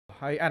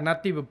ហើយអាណត្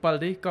តិទី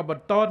7នេះក៏ប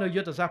ន្តនៅ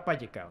យុទ្ធសាស្ត្រប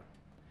ច្ចុប្បន្ន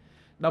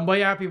ដើម្បី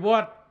អភិវ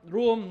ឌ្ឍ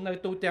រួមនៅ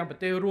ទូទាំងប្រ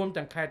ទេសរួម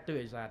ទាំងខេត្តទើ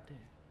អេសាទទេ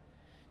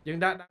យើង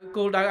ដាក់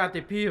គោលដៅអ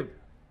តិភិប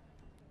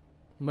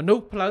មនុ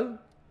ស្សផ្លូវ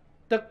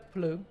ទឹកភ្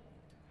លើង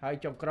ហើយ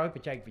ចុងក្រោយប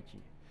ច្ចេកវិទ្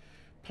យា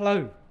ផ្លូ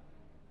វ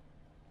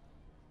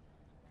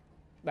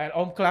ដែល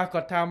អ៊ំខ្លះ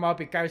គាត់ថាមក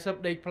ពី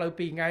90ដេកផ្លូវ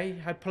2ថ្ងៃ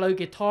ហើយផ្លូវ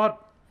គេថត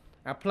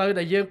អាផ្លូវ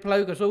ដែលយើងផ្លូ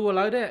វកស៊ូឥ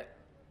ឡូវនេះ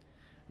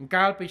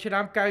កាលពីឆ្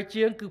នាំ90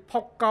ជាងគឺផុ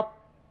កកប់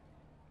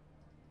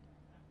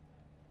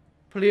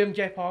ភ្លៀង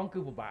ចេះផងគឺ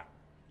ពិបាក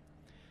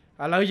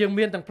ឥឡូវយើង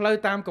មានទាំងផ្លូវ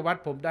តាមកវ៉ា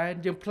ត់ព្រំដែន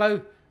យើងផ្លូវ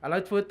ឥឡូ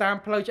វធ្វើតាម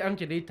ផ្លូវឆ្អឹង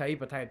ជនីត្រី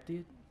បន្ថែមទៀ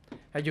ត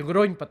ហើយយើង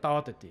រុញបន្ត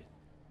ទៅទៀត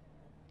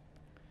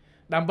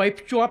ដើម្បី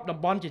ភ្ជាប់តំ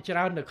បន់ជាច្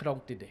រើននៅក្នុង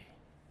ទីនេះ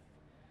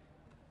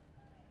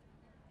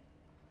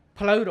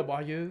ផ្លូវរប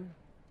ស់យើង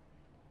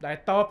ដែល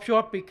តភ្ជា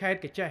ប់ពីខេត្ត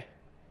កញ្ចេះ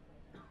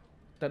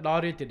ទៅដ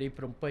ល់រាជធានី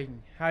ភ្នំពេញ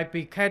ហើយ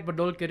ពីខេត្តមណ្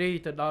ឌលគិរី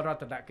ទៅដល់រ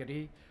តនគិរី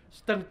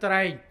ស្ទឹងត្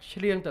រែង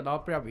ឆ្លៀងទៅដ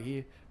ល់ព្រះវិហា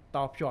រត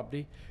ភ្ជាប់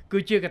នេះគឺ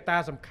ជាកត្តា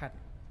សំខាន់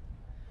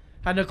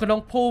ហើយនៅក្នុង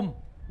ភូមិ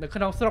នៅ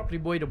ក្នុងស្រុកនី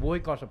មួយ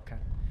ៗក៏សំខា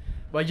ន់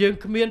បើយើង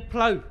គ្មានផ្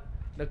លូវ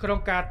នៅក្នុង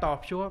ការត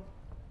ភ្ជាប់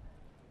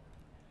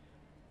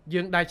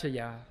យើងដាច់ស្រ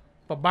យាល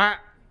ពិបាក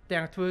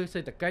ទាំងធ្វើសេ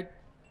ដ្ឋកិច្ច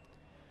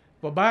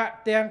ពិបាក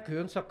ទាំងគ្រឿ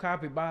ងសុខា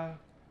ភិបាល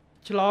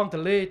ឆ្លងទ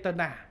ន្លេទៅ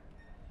ណា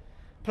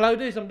ផ្លូវ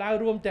នេះសំដៅ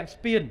រួមទាំង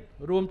ស្ពាន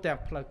រួមទាំង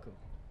ផ្លូវគោ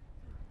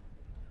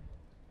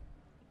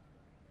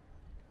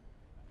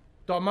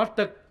តមក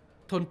ទឹក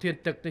ធនធាន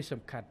ទឹកនេះ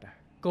សំខាន់ណាស់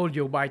គោលន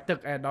យោបាយទឹក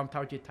ឯកឧត្តមថៅ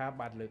ជាថា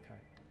បានលើកហើ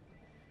យ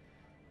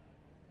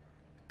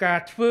ការ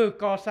ធ្វើ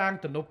កសាង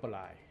ទំនប់ប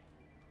លាយ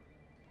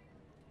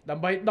ដើ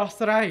ម្បីដោះ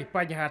ស្រាយប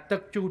ញ្ហាទឹ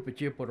កជូនប្រ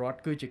ជាពលរដ្ឋ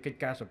គឺជាកិច្ច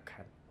ការសំ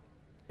ខាន់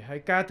ហើ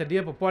យការធានា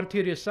ប្រព័ន្ធធា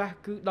រាសាស្ត្រ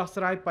គឺដោះ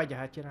ស្រាយបញ្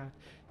ហាច្រើន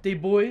ទី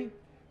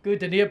1គឺ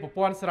ធានាប្រ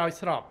ព័ន្ធស្រោច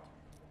ស្រព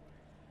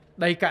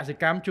ដីកសិ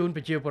កម្មជូន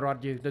ប្រជាពលរដ្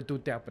ឋយើងនៅទូ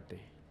ទាំងប្រទេ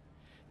ស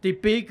ទី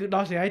2គឺ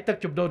ដោះស្រាយទឹក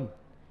ជំនន់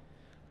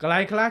កន្លែ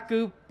ងខ្លះគឺ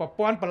ប្រ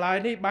ព័ន្ធបលាយ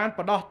នេះបាន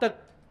បដោះទឹក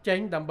ចេញ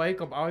ដើម្បី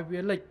កុំឲ្យ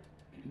វាលិច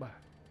បាទ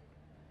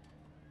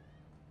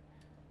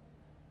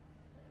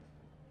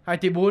ហើយ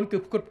ទី4គឺ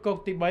ផ្គត់ផ្គង់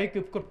ទី3គឺ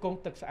ផ្គត់ផ្គង់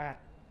ទឹកស្អាត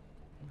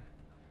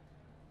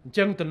អញ្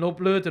ចឹងទំនប់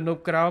លើទំន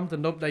ប់ក្រោម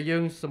ទំនប់ដែលយើ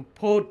ងសម្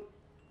ពោធ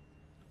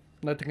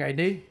នៅថ្ងៃ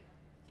នេះ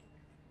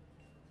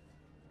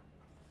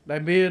ដែ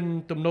លមាន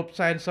ទំនប់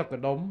សែនសុខ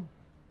ដុម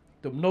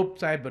ទំនប់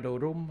សែនបរោ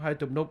រំហើយ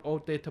ទំនប់អូ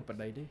ទេធិប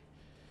តីនេះ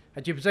ហើ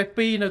យជាពិសេស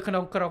2នៅក្នុ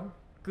ងក្រុង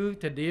គឺ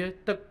ធានា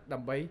ទឹកដើ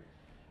ម្បី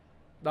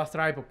ដោះស្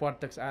រាយប្រព័ន្ធ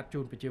ទឹកស្អាតជូ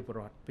នប្រជាពល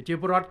រ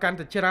ដ្ឋកាន់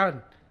តែច្រើន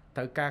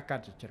ត្រូវការកា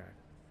ន់តែច្រើន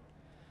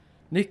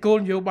នេះគោល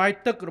នយោបាយ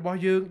ទឹករបស់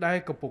យើងដែល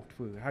កំពុងធ្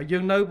វើហើយយើ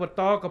ងនៅបន្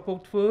តកំពុង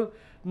ធ្វើ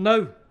នៅ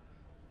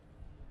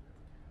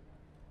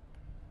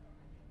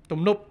ទំ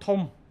នប់ធំ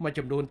មួយ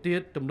ចំនួនទៀ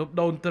តទំនប់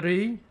ដូនទ្រី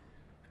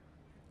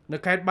នៅ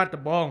ខេត្តបាត់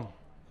ដំបង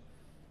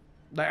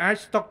ដែលអាច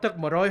ស្តុកទឹក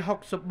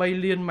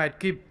163លានម៉ែត្រ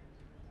គីប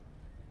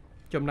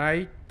ចំណាយ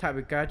ថ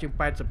វិកាជាង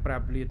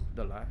85លាន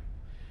ដុល្លារ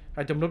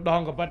ហើយទំនប់ដ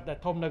ងកបិតដែល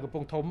ធំនៅកំព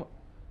ង់ធំ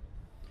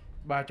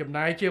បាទចំ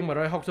ណាយជាង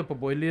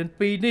166លាន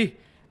ពីនេះ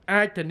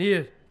អាចធានា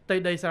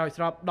ដីស្រោច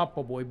ស្រព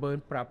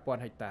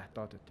165,000ហិកតាត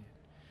ទៅទៀត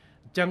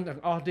អញ្ចឹងទាំ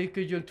ងអស់នេះ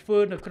គឺយើងធ្វើ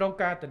នៅក្នុង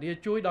ការធានា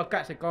ជួយដល់ក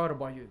សិកររ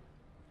បស់យើង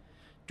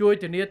ជួយ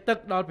ធានាទឹក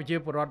ដល់ប្រជា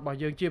ពលរដ្ឋរបស់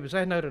យើងជាពិសេ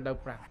សនៅរដូវ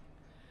ប្រាំង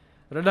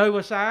រដូវវ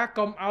ស្សា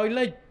កុំឲ្យ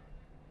លិច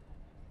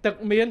ទឹក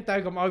មានតែ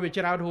កុំឲ្យវា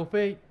ច្រើនហួស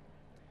ពេក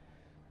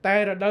តែ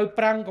រដូវ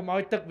ប្រាំងកុំឲ្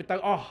យទឹកវាទៅ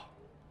អស់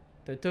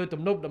ទៅធ្វើ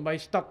ទំនប់ដើម្បី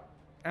ស្តុក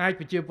អាច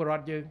ប្រជាពលរ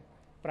ដ្ឋយើង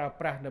ប្រើ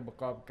ប្រាស់នៅប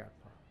កបកា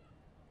ផល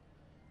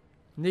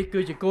នេះគឺ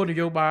ជាគោលន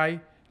យោបាយ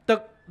ទឹក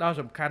ដ៏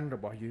សំខាន់រ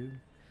បស់យើង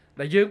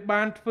ដែលយើង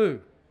បានធ្វើ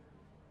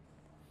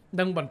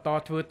និងបន្ត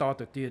ធ្វើត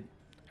ទៅទៀត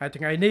ហើយ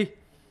ថ្ងៃនេះ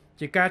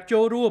ជាការចូ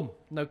លរួម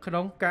នៅក្នុ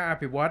ងការអ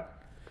ភិវឌ្ឍ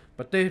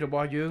ប្រទេសរប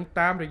ស់យើង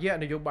តាមរយៈ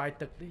នយោបាយ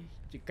ទឹកនេះ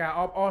ជាការ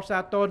អបអរសា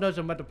ទរនៅ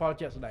សមិទ្ធផល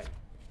ជាក់ស្ដែង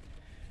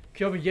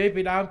ខ្ញុំនិយាយ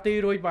ពីដើមទី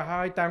រួចមក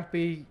ហើយតាំង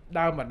ពី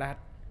ដើមអាណត្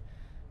តិ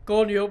គោ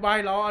លនយោបាយ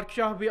ល្អអត់ខ្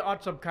ចោះវាអ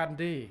ត់សំខាន់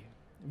ទេ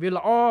វា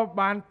ល្អ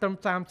បានត្រឹម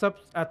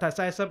30ថា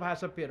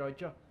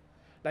40-50% ចុះ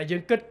ដែលយើ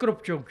ងគិតគ្រប់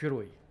ជ្រុងជ្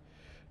រោយ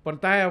ប៉ុ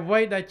ន្តែអ្វី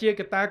ដែលជា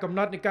កត្តាកំណ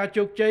ត់នៃការ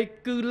ជោគជ័យ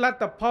គឺលទ្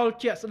ធផល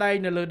ជាក់ស្ដែង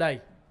នៅលើដី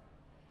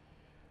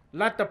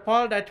លទ្ធផ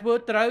លដែលធ្វើ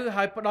ត្រូវ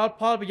ហើយផ្ដល់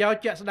ផលប្រយោជ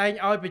ន៍ជាក់ស្ដែង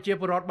ឲ្យប្រជា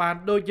ពលរដ្ឋបាន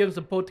ដូចយើងស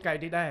ម្ពោធថ្ងៃ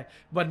នេះដែរ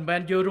មិនមែ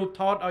នយករូប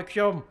ថតឲ្យខ្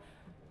ញុំ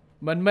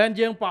មិនមែន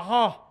យើងបង្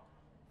ហោះ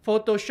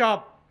Photoshop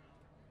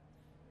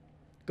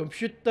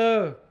computer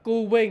គូ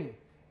វិញ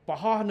ប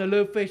ង្ហោះនៅ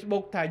លើ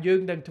Facebook ថាយើង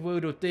នឹងធ្វើ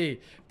នោះទេ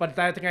ប៉ុន្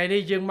តែថ្ងៃ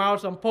នេះយើងមក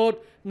សម្ពោធ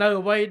នៅ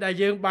អ្វីដែល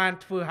យើងបាន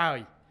ធ្វើហើយ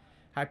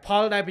ផ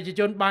លដែលប្រជា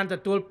ជនបានទ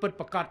ទួលពិត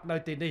ប្រាកដនៅ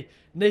ទីនេះ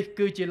នេះ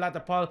គឺជាលទ្ធ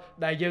ផល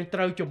ដែលយើងត្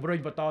រូវជំរុញ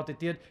បន្តទៅ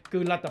ទៀតគឺ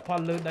លទ្ធផល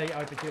លើដី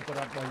ឲ្យប្រជាពល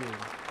រដ្ឋរបស់យើង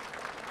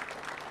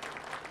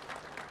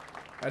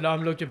ហើយដ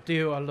ល់លោកជំទា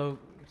វអស់លោក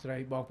ស្រី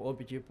បងប្អូន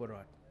ប្រជាពលរ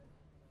ដ្ឋ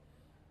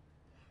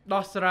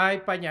ដោះស្រាយ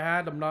បញ្ហា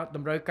ត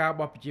ម្រូវការរ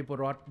បស់ប្រជាពល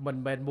រដ្ឋមិន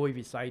មែនមួយ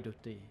វិស័យនោះ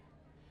ទេ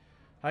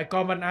ហើយ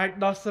ក៏មិនអាច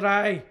ដោះស្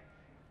រាយ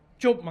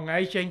ជប់មួយថ្ងៃ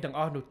ចេញទាំង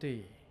អស់នោះទេ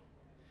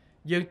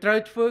យើងត្រូវ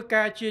ធ្វើ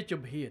ការជា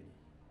ជំហាន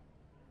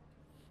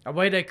អ្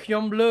វីដែលខ្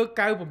ញុំលើក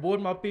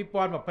99មក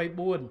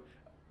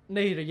2024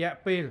នេះរយៈ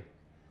ពេល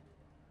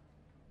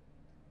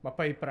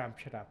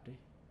 25ឆ្នាំនេះ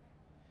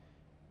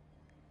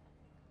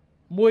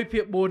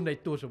1/4នៃ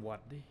ទសវត្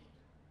សរ៍នេះ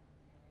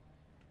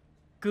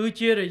គឺ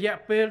ជារយៈ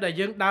ពេលដែល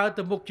យើងដើរ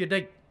ទៅមុខជានិ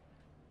ច្ច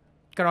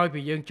ក្រោយពី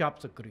យើងចប់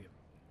សង្គ្រាម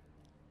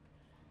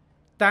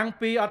តាំង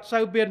ពីអត់សូ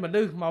វមានម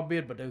នុស្សមកមា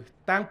នមនុស្ស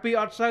តាំងពី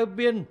អត់សូវ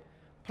មាន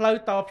ផ្លូវ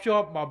តភ្ជា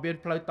ប់មកមាន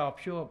ផ្លូវត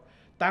ភ្ជាប់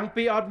តាំង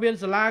ពីអត់មាន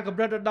សាលាក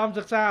ម្រិតឧត្តម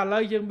សិក្សាឥឡូ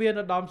វយើងមាន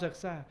ឧត្តមសិ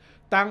ក្សា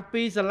តាំង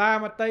ពីសាលា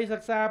មត្តេយ្យសិ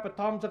ក្សាប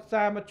ឋមសិក្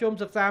សាមធ្យម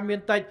សិក្សាមាន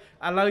តិចឥ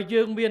ឡូវ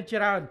យើងមាន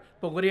ច្រើន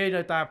ពង្រាយ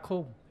នៅតាម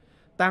ឃុំ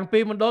តាំងពី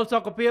មណ្ឌលសុ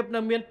ខភាពនៅ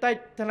មានតិច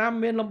ថ្នាំ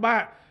មានលំបា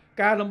ក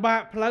ការលំបាក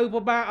ផ្លូវ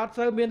ពិបាកអត់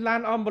សូវមានឡា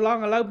នអំបឡង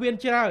ឥឡូវមាន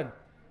ច្រើន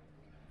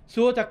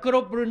សួរថាគ្រ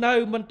ប់ឬនៅ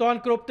មិនទាន់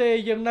គ្រប់ទេ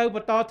យើងនៅប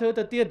ន្តធ្វើ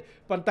ទៅទៀត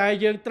ប៉ុន្តែ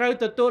យើងត្រូវ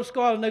ទទួលស្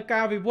គាល់នៅ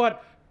ការវិវត្ត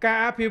ការ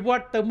អភិវឌ្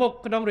ឍទៅមុខ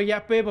ក្នុងរយៈ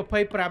ពេល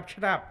25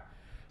ឆ្នាំ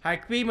ហើយ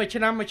ពីមួយ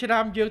ឆ្នាំ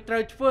យើងត្រូ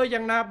វធ្វើ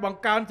យ៉ាងណាបង្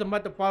កើនសមិ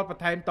ទ្ធផលប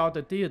ន្ថែមត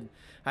ទៅទៀត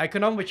ហើយ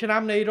ក្នុងមួយឆ្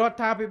នាំនៃរដ្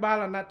ឋាភិបាល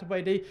អាណត្តិថ្មី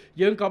នេះ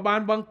យើងក៏បាន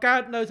បង្កើ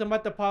តនៅសមិ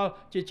ទ្ធផល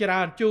ជាច្រើ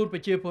នជូនប្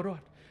រជាពលរ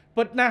ដ្ឋ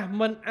ពិតណាស់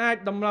មិនអាច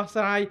ដំណោះ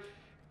ស្រាយ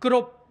គ្រ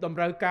ប់តម្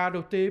រូវការ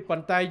នោះទេប៉ុ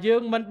ន្តែយើ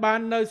ងមិនបាន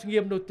នៅស្ងៀ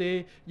មនោះទេ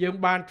យើង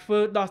បានធ្វើ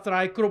ដោះស្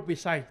រាយគ្រប់វិ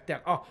ស័យទាំ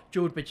ងអស់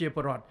ជូនប្រជាព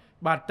លរដ្ឋ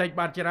បានតិច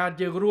បានច្រើន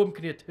យើងរួម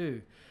គ្នាធ្វើ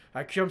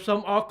ហើយខ្ញុំសូម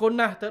អរគុណ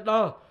ណាស់ទៅដ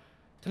ល់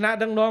ថ្នាក់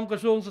ដឹកនាំក្រ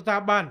សួងស្ថា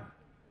ប័ន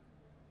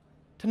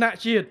ថ្នាក់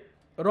ជាតិ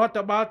រដ្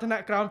ឋបាលថ្នា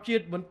ក់ក្រោមជា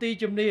តិមន្ទីរ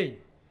ជំនាញ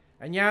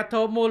អាជ្ញាធ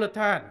រមូលដ្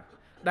ឋាន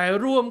ដែល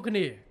រួមគ្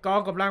នាក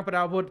ងកម្លាំងប្រ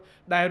ដាប់អាវុធ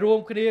ដែលរួម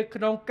គ្នា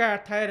ក្នុងការ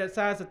ថែរក្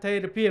សាស្ថិ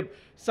រភាព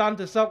សន្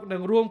តិសុខនិ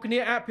ងរួមគ្នា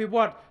អភិវ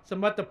ឌ្ឍស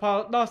មិទ្ធផល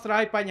ដោះស្រា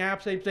យបញ្ហា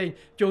ផ្សេងៗ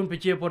ជូនប្រ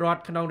ជាពលរដ្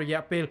ឋក្នុងរ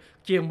យៈពេល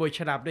ជាង1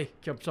ឆ្នាំនេះ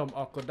ខ្ញុំសូមអ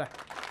រគុណដែរ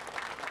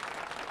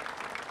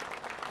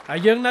ហើយ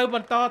យើងនៅប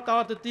ន្ត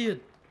ទៅទៀត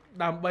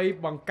ដើម្បី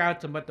បង្កើត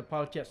សមិទ្ធផ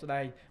លជាក់ស្ដែ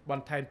ងប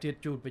ន្ថែមទៀត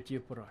ជូនប្រជា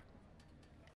ពលរដ្ឋ